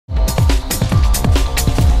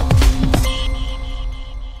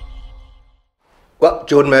Well,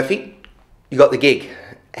 Geordan Murphy, you got the gig.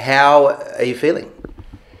 How are you feeling?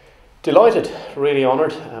 Delighted, really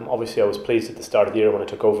honoured. Obviously I was pleased at the start of the year when I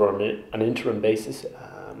took over on an interim basis,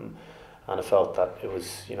 and I felt that it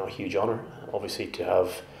was a huge honour. Obviously to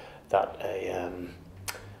have that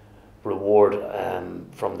reward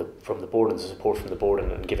from the board and the support from the board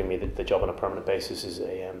and giving me the job on a permanent basis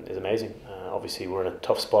is amazing. Obviously we're in a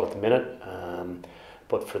tough spot at the minute,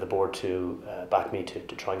 but for the board to back me to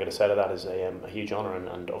try and get us out of that is a huge honour,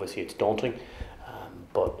 and obviously it's daunting,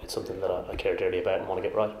 but it's something that I care dearly about and want to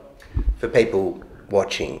get right. For people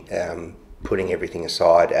watching, putting everything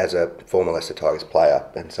aside, as a former Leicester Tigers player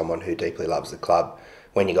and someone who deeply loves the club,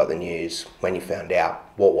 when you got the news, when you found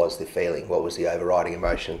out, what was the feeling? What was the overriding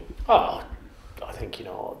emotion? I think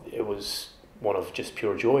it was one of just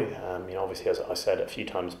pure joy. Obviously, as I said a few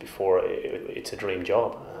times before, it's a dream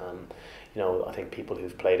job. I think people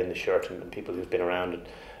who've played in the shirt and people who've been around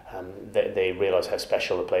it, they realise how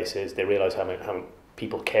special the place is. They realise how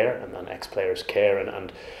people care and ex-players care,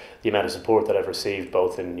 and the amount of support that I've received,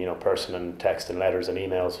 both in person and text and letters and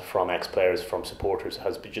emails from ex-players, from supporters,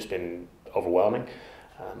 has just been overwhelming.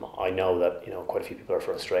 I know that quite a few people are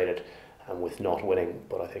frustrated with not winning,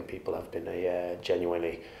 but I think people have been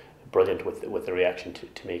genuinely brilliant with the reaction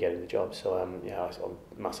to me getting the job. So I'm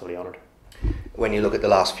massively honoured. When you look at the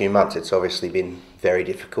last few months, it's obviously been very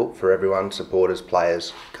difficult for everyone, supporters,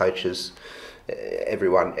 players, coaches,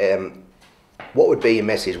 everyone. What would be your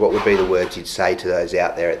message? What would be the words you'd say to those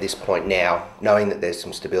out there at this point now, knowing that there's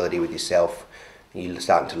some stability with yourself, you're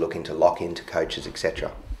starting to look into lock-in to coaches,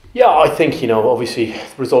 etc.? Yeah, I think, obviously the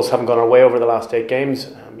results haven't gone our way over the last 8 games.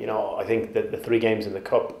 I think that the 3 games in the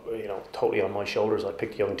Cup, totally on my shoulders. I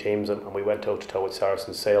picked young teams and we went toe-to-toe with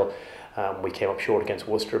Saracens Sale. We came up short against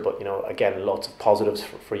Worcester, but, again, lots of positives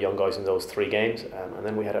for young guys in those 3 games. And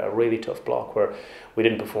then we had a really tough block where we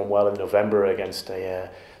didn't perform well in November against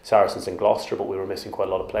Saracens in Gloucester, but we were missing quite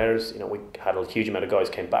a lot of players. We had a huge amount of guys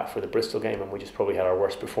came back for the Bristol game, and we just probably had our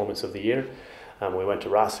worst performance of the year. We went to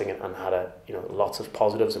Racing and had lots of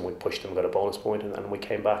positives, and we pushed them, got a bonus point, and we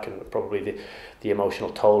came back, and probably the emotional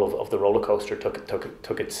toll of the roller coaster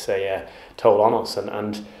took its toll on us,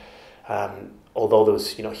 and although there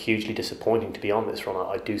was hugely disappointing to be on this run,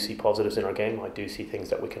 I do see positives in our game. I do see things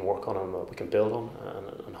that we can work on and that we can build on,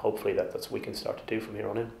 and hopefully that's what we can start to do from here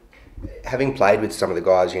on in. Having played with some of the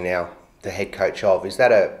guys you're now the head coach of, is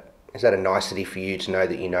that a nicety for you to know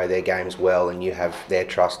that you know their games well and you have their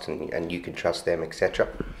trust and you can trust them, etc.?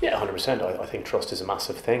 Yeah, 100%. I think trust is a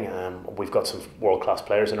massive thing. We've got some world-class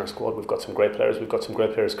players in our squad. We've got some great players. We've got some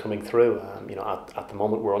great players coming through. At the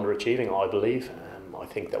moment we're underachieving, I believe. I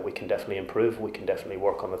think that we can definitely improve. We can definitely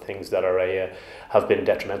work on the things that are have been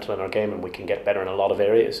detrimental in our game, and we can get better in a lot of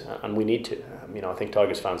areas, and we need to. I think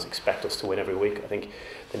Tigers fans expect us to win every week. I think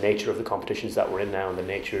the nature of the competitions that we're in now and the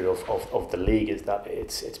nature of the league is that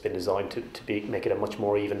it's been designed to make it a much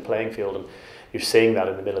more even playing field, and you're seeing that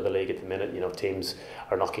in the middle of the league at the minute. Teams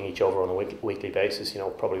are knocking each other on a weekly basis.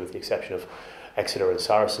 Probably with the exception of Exeter and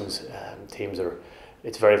Saracens, teams are.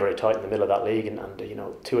 It's very, very tight in the middle of that league, and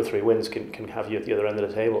 2 or 3 wins can have you at the other end of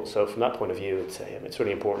the table. So from that point of view, it's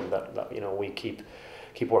really important that we keep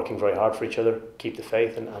working very hard for each other, keep the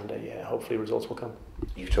faith, and hopefully results will come.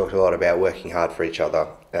 You've talked a lot about working hard for each other,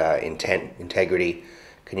 intent, integrity.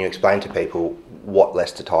 Can you explain to people what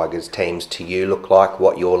Leicester Tigers teams to you look like,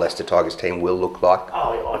 what your Leicester Tigers team will look like?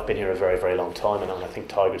 I've been here a very, very long time, and I think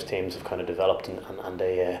Tigers teams have kind of developed and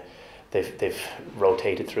they've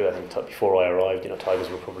rotated through. I think before I arrived, Tigers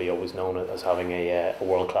were probably always known as having a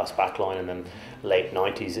world-class backline, and then late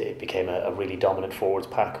 90s it became a really dominant forwards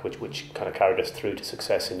pack, which kind of carried us through to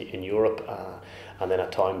success in Europe, and then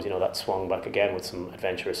at times that swung back again with some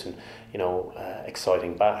adventurous and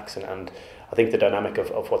exciting backs, and I think the dynamic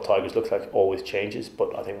of what Tigers looks like always changes,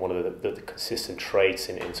 but I think one of the consistent traits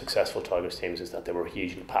in successful Tigers teams is that they were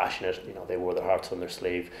hugely passionate. They wore their hearts on their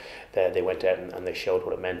sleeve. They went out and they showed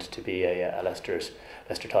what it meant to be a Leicester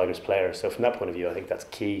Tigers player. So from that point of view, I think that's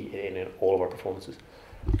key in all of our performances.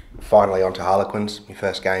 Finally, on to Harlequins, your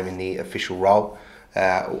first game in the official role.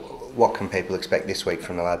 What can people expect this week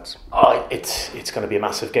from the lads? It's going to be a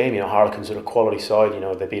massive game. Harlequins are a quality side.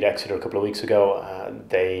 They beat Exeter a couple of weeks ago.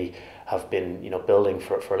 They have been building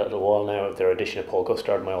for a little while now. Their addition of Paul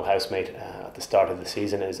Gustard, my old housemate, at the start of the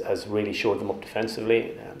season has really shored them up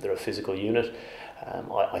defensively. They're a physical unit.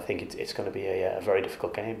 I think it's going to be a very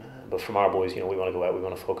difficult game. But from our boys, we want to go out, we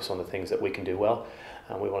want to focus on the things that we can do well,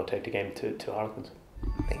 and we want to take the game to Harlequins.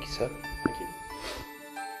 Thank you, sir.